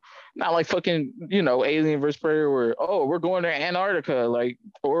to not like fucking, Alien versus Predator where, oh, we're going to Antarctica, like,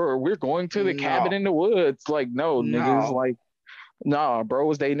 or we're going to the cabin No, in the woods. Like, no, niggas, no, like, nah, bro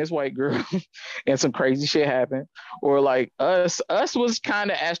was dating this white girl and some crazy shit happened. Or like us was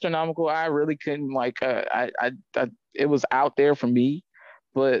kind of astronomical. I really couldn't like I it was out there for me.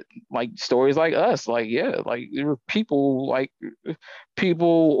 But like stories like us, like yeah, like there were people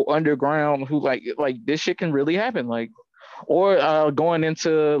underground who like this shit can really happen. Like or going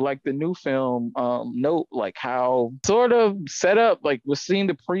into like the new film Note, like how sort of set up like was seeing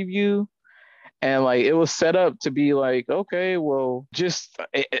the preview and like it was set up to be like okay well just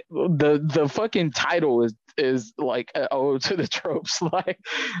the fucking title is like oh to the tropes like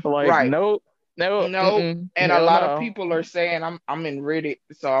right. no no Nope. And a hell lot of no. people are saying I'm in Reddit,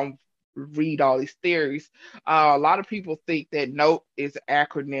 so I'm read all these theories. A lot of people think that NOPE is an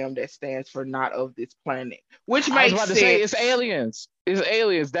acronym that stands for not of this planet, which I was makes about to say sense. it's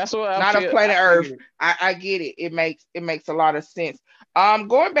aliens, that's what Not of I planet Earth. figured. I get it. It makes a lot of sense.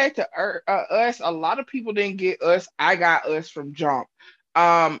 Going back to us, a lot of people didn't get us. I got us from Jump.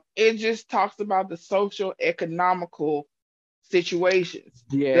 It just talks about the social economical situations.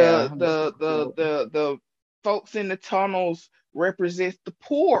 Yeah, that's The folks in the tunnels represent the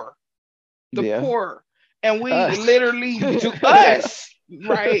yeah poor, and we us. literally do us,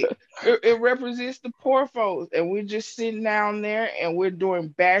 right? It represents the poor folks, and we're just sitting down there and we're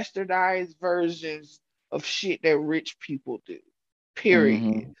doing bastardized versions of shit that rich people do. Period.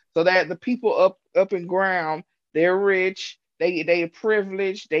 Hmm. So that the people up and ground, they're rich, they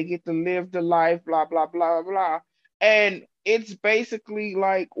privileged, they get to live the life, blah blah blah blah. And it's basically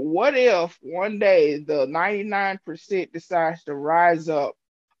like, what if one day the 99% decides to rise up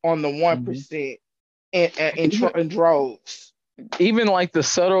on the Hmm. 1% in droves? Even like the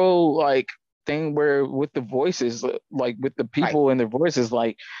subtle like thing where with the voices like with the Like, people and their voices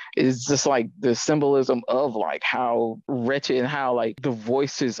like it's just like the symbolism of like how wretched and how like the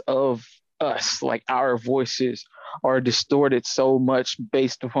voices of us like our voices are distorted so much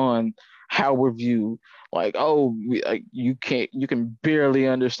based upon how we're viewed like oh like you can barely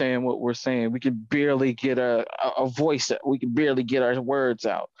understand what we're saying we can barely get a voice we can barely get our words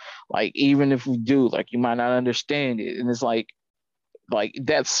out like even if we do like you might not understand it and it's like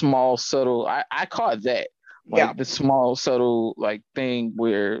that small subtle I caught that yeah, like the small subtle like thing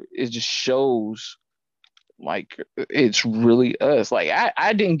where it just shows like it's really us like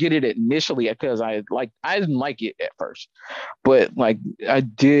I didn't get it initially because I didn't like it at first but like I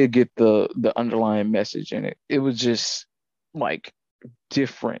did get the underlying message in it it was just like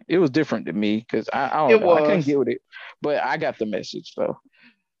different it was different to me because I don't it know I couldn't was. get with it but I got the message though.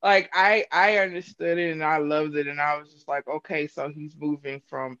 like I understood it and I loved it, and I was just like, okay, so he's moving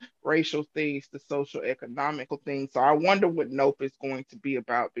from racial things to social economical things. So I wonder what Nope is going to be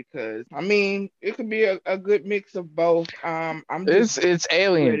about, because I mean it could be a good mix of both. I'm just It's ready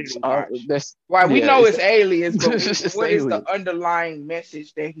aliens. to watch. That's Why, we yeah. know it's aliens, but It's what is the aliens. underlying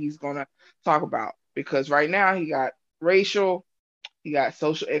message that he's gonna talk about? Because right now he got racial, he got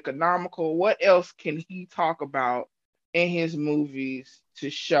social economical. What else can he talk about in his movies to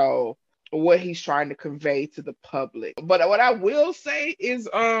show what he's trying to convey to the public? But what I will say is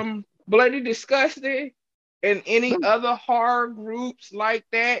Bloody Disgusting and any other horror groups like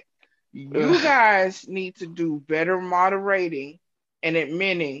that, you guys need to do better moderating and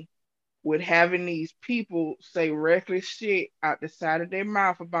admitting with having these people say reckless shit out the side of their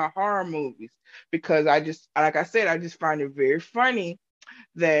mouth about horror movies. Because I just, like I said, I just find it very funny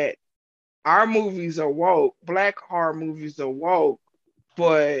that our movies are woke, black horror movies are woke,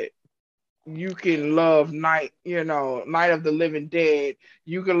 but you can love Night of the Living Dead.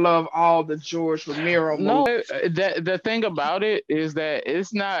 You can love all the George Romero No, movies. the thing about it is that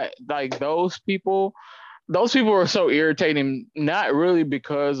it's not like those people. Those people are so irritating, not really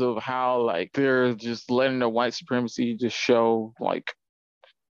because of how like they're just letting their white supremacy just show like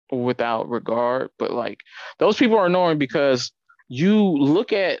without regard, but like those people are annoying because you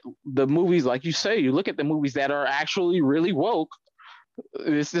look at the movies, like you say, you look at the movies that are actually really woke.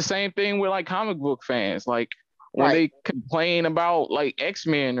 It's the same thing with like comic book fans. Like when Right. they complain about like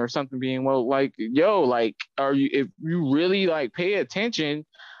X-Men or something being well, like, yo, like, are you, if you really like pay attention,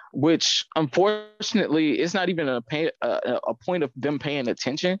 which unfortunately it's not even a point of them paying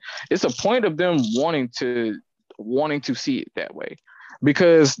attention. It's a point of them wanting to see it that way,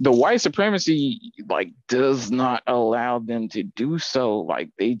 because the white supremacy like does not allow them to do so. Like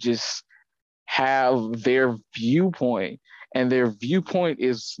they just have their viewpoint, and their viewpoint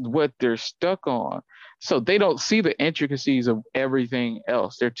is what they're stuck on. So they don't see the intricacies of everything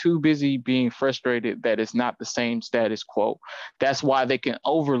else. They're too busy being frustrated that it's not the same status quo. That's why they can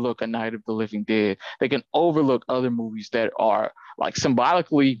overlook A Night of the Living Dead. They can overlook other movies that are like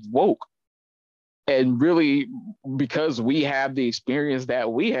symbolically woke. And really, because we have the experience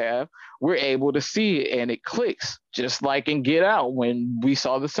that we have, we're able to see it and it clicks. Just like in Get Out, when we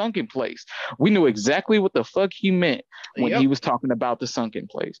saw the sunken place, we knew exactly what the fuck he meant when he Yep. was talking about the sunken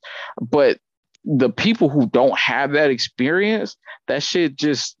place. But the people who don't have that experience, that shit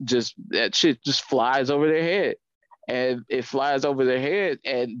just flies over their head. And it flies over their head,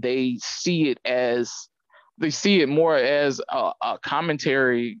 and they see it more as a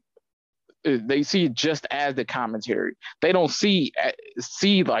commentary. They see it just as the commentary. They don't see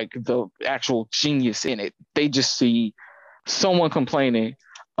like the actual genius in it. They just see someone complaining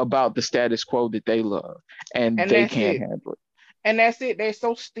about the status quo that they love, and And they that's can't it. handle it. And that's it. They're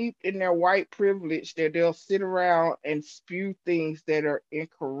so steeped in their white privilege that they'll sit around and spew things that are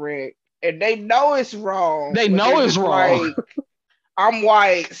incorrect. And they know it's wrong, They but they're know it's just wrong. like, I'm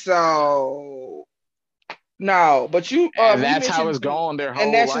white, so no. But And we that's how it's mentioned, gone their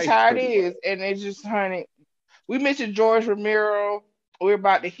and whole that's just life, how it pretty much. is. And it's just, honey, we mentioned George Romero. We're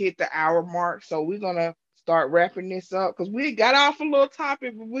about to hit the hour mark, so we're gonna start wrapping this up because we got off a little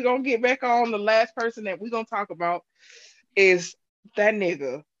topic, but we're gonna get back on. The last person that we're gonna talk about is that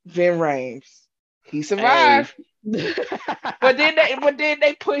nigga Vin Rames. He Hey. survived, but then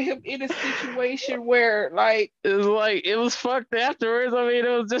they put him in a situation where It was like it was fucked afterwards. I mean, it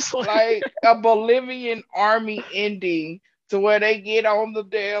was just like like a Bolivian army ending to where they get on the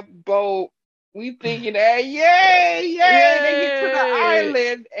damn boat. We thinking that yay, yay, they get to the yay!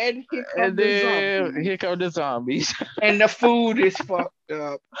 island and here come And the then zombies. here come the zombies. And the food is fucked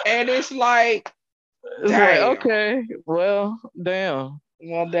up. And it's like, It's like, damn. okay, well, damn.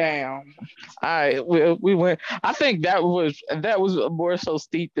 Well, damn. All right, we went. I think that was more so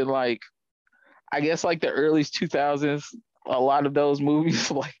steeped in like, I guess like the early 2000s. A lot of those movies,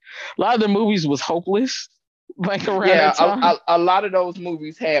 like a lot of the movies was hopeless, like around Yeah, that time. a lot of those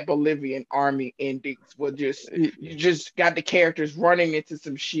movies had Bolivian army endings. Were just you just got the characters running into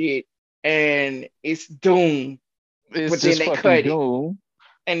some shit, and it's doom. It's But then just they fucking cut it, doom.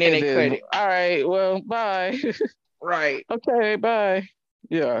 and then And they then, cut all it. right, well, bye. Right. Okay, bye.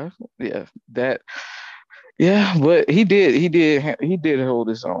 Yeah, yeah, that. Yeah, but he did hold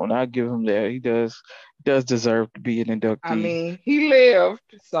his own. I give him that. He does deserve to be an I inductee. mean, he lived,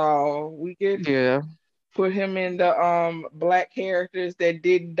 so we could Yeah. put him in the black characters that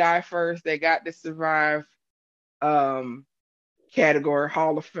didn't die first, that got to survive um category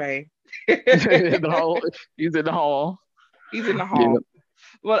Hall of Fame. The hall. He's in the hall. He's in the Yeah. hall.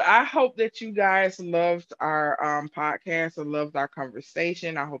 Well, I hope that you guys loved our podcast and loved our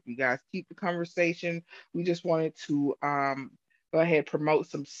conversation. I hope you guys keep the conversation. We just wanted to go ahead promote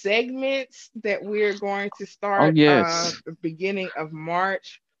some segments that we're going to Oh start yes. the beginning of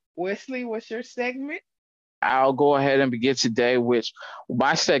March. Wesley, what's your segment? I'll go ahead and begin today, which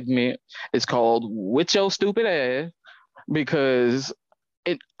my segment is called "With Your Stupid Ass," because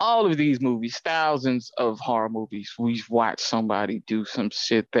in all of these movies, thousands of horror movies, we've watched somebody do some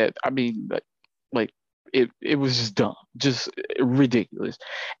shit that I mean, like it was just dumb, just ridiculous,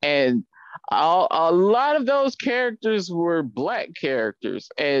 and a lot of those characters were black characters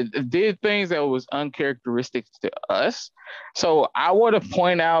and did things that was uncharacteristic to us. So I want to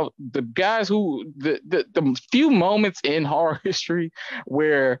point out the guys who the few moments in horror history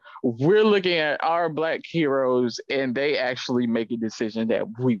where we're looking at our black heroes and they actually make a decision that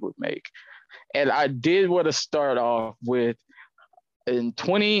we would make. And I did want to start off with in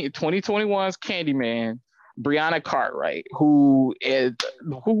 2021's Candyman, Brianna Cartwright, who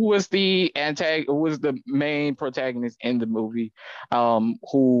was the who was the main protagonist in the movie,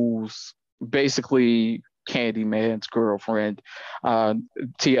 who's basically Candyman's girlfriend, uh,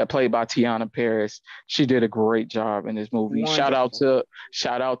 played by Tiana Paris. She did a great job in this movie. Wonderful.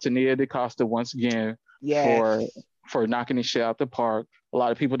 Shout out to Nia DaCosta once again for Yes, knocking this shit out the park. A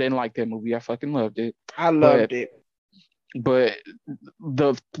lot of people didn't like that movie. I fucking loved it, I but loved it. but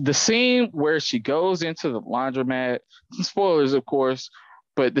the scene where she goes into the laundromat, spoilers of course,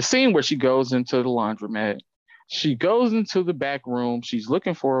 but the scene where she goes into the laundromat, she goes into the back room, she's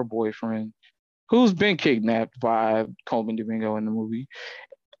looking for her boyfriend who's been kidnapped by Coleman Domingo in the movie,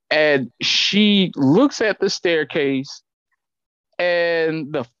 and she looks at the staircase,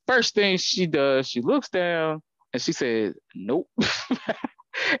 and the first thing she does, she looks down and she says nope.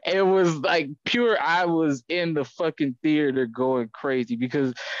 It was like pure. I was in the fucking theater going crazy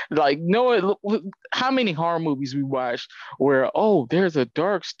because, like, no, how many horror movies we watched where, oh, there's a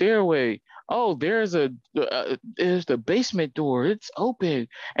dark stairway, oh, there's the basement door, it's open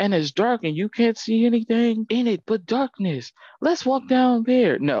and it's dark and you can't see anything in it but darkness. Let's walk down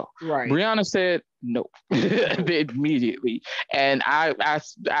there. No, Right. Brianna said nope Nope. immediately, and I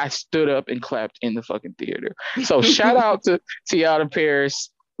stood up and clapped in the fucking theater. So shout out to Tiana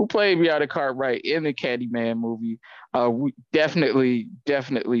Paris, who played Brianna Cartwright in the Candyman movie. We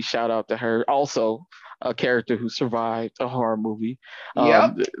definitely shout out to her. Also, a character who survived a horror movie. Yep.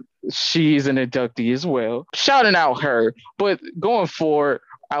 Um, she's an inductee as well. Shouting out her, but going forward,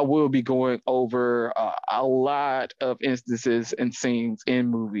 I will be going over a lot of instances and scenes in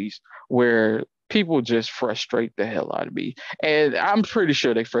movies where people just frustrate the hell out of me. And I'm pretty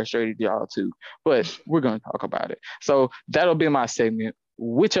sure they frustrated y'all too, but we're going to talk about it. So that'll be my segment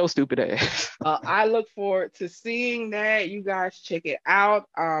with your stupid ass. I look forward to seeing that. You guys check it out.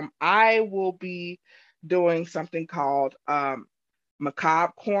 I will be doing something called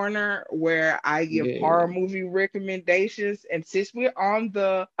Macabre Corner, where I give horror Yeah. movie recommendations. And since we're on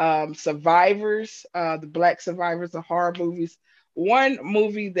the survivors, the Black survivors of horror movies, one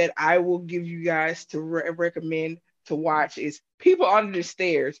movie that I will give you guys to recommend to watch is People Under the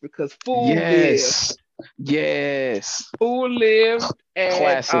Stairs, because Fool lived. Yes. Yes. Who lived, and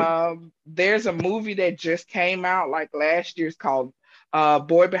Classic. there's a movie that just came out like last year. It's called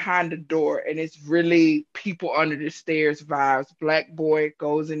Boy Behind the Door, and it's really people under the stairs vibes. Black boy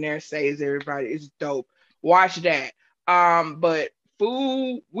goes in there, saves everybody. It's dope. Watch that. But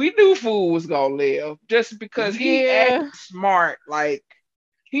Fool, we knew Fool was gonna live just because he acted Yeah. smart, like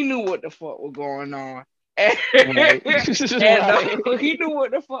he knew what the fuck was going on. And, Right. Right. he knew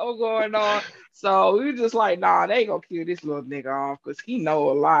what the fuck was going on. So we just like, nah, they ain't gonna kill this little nigga off because he know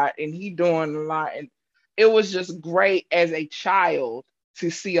a lot and he doing a lot. And it was just great as a child to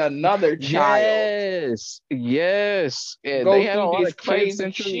see another child Yes. Yes. Yeah, go they had a through lot this of kids crazy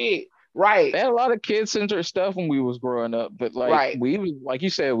centric. shit. Right, They had a lot of kid centered stuff when we was growing up, but like right, we was, like you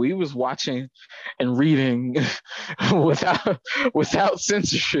said, we was watching and reading without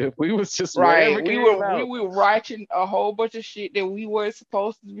censorship. We was just right. whatever We came were we out. were watching a whole bunch of shit that we weren't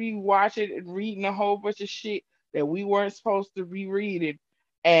supposed to be watching and reading a whole bunch of shit that we weren't supposed to be reading.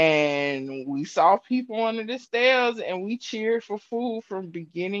 And we saw people under the stairs and we cheered for Food from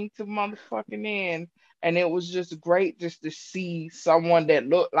beginning to motherfucking end. And it was just great just to see someone that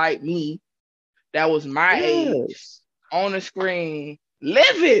looked like me, that was my age, Yes. on the screen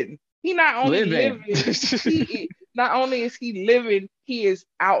living. He not only Living. living, not only is he living, he is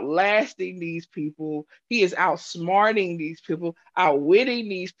outlasting these people. He is outsmarting these people, outwitting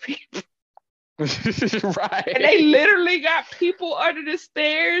these people. And they Right. literally got people under the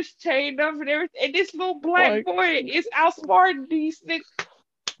stairs, chained up and everything. And this little black Like boy is outsmarting these niggas.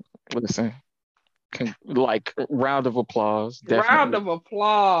 Listen, like round of applause, Round definitely. of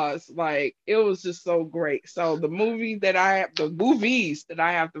applause. Like it was just so great. So the movies that I have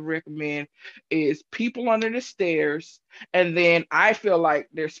to recommend is People Under the Stairs, and then I feel like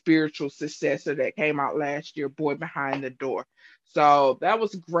their spiritual successor that came out last year, Boy Behind the Door. So that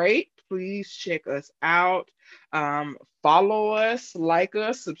was great. Please check us out. Follow us, like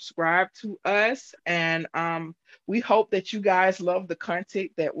us, subscribe to us, and we hope that you guys love the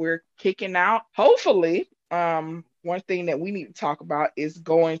content that we're kicking out. Hopefully, one thing that we need to talk about is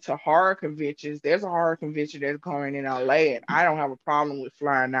going to horror conventions. There's a horror convention that's going in LA, and I don't have a problem with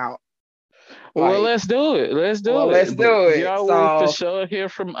flying out. Well, Like, let's do it. Let's well, do let's it. But do it. y'all will for So, sure hear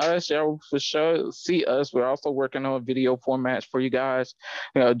from us. Y'all will for sure see us. We're also working on video formats for you guys,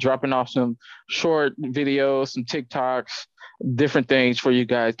 dropping off some short videos, some TikToks, different things for you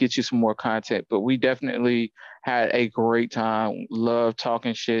guys, get you some more content. But we definitely had a great time. Love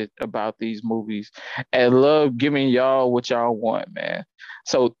talking shit about these movies and love giving y'all what y'all want, man.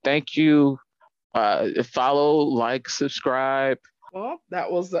 So thank you. Follow, like, subscribe. well,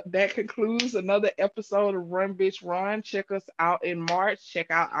 that concludes another episode of Run Bitch Run. Check us out in March.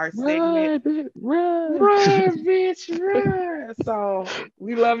 Check out our segment Run, bitch, run. Run, bitch, run. So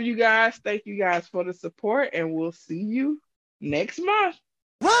we love you guys. Thank you guys for the support, and we'll see you next month.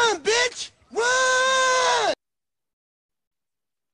 Run, bitch! Run!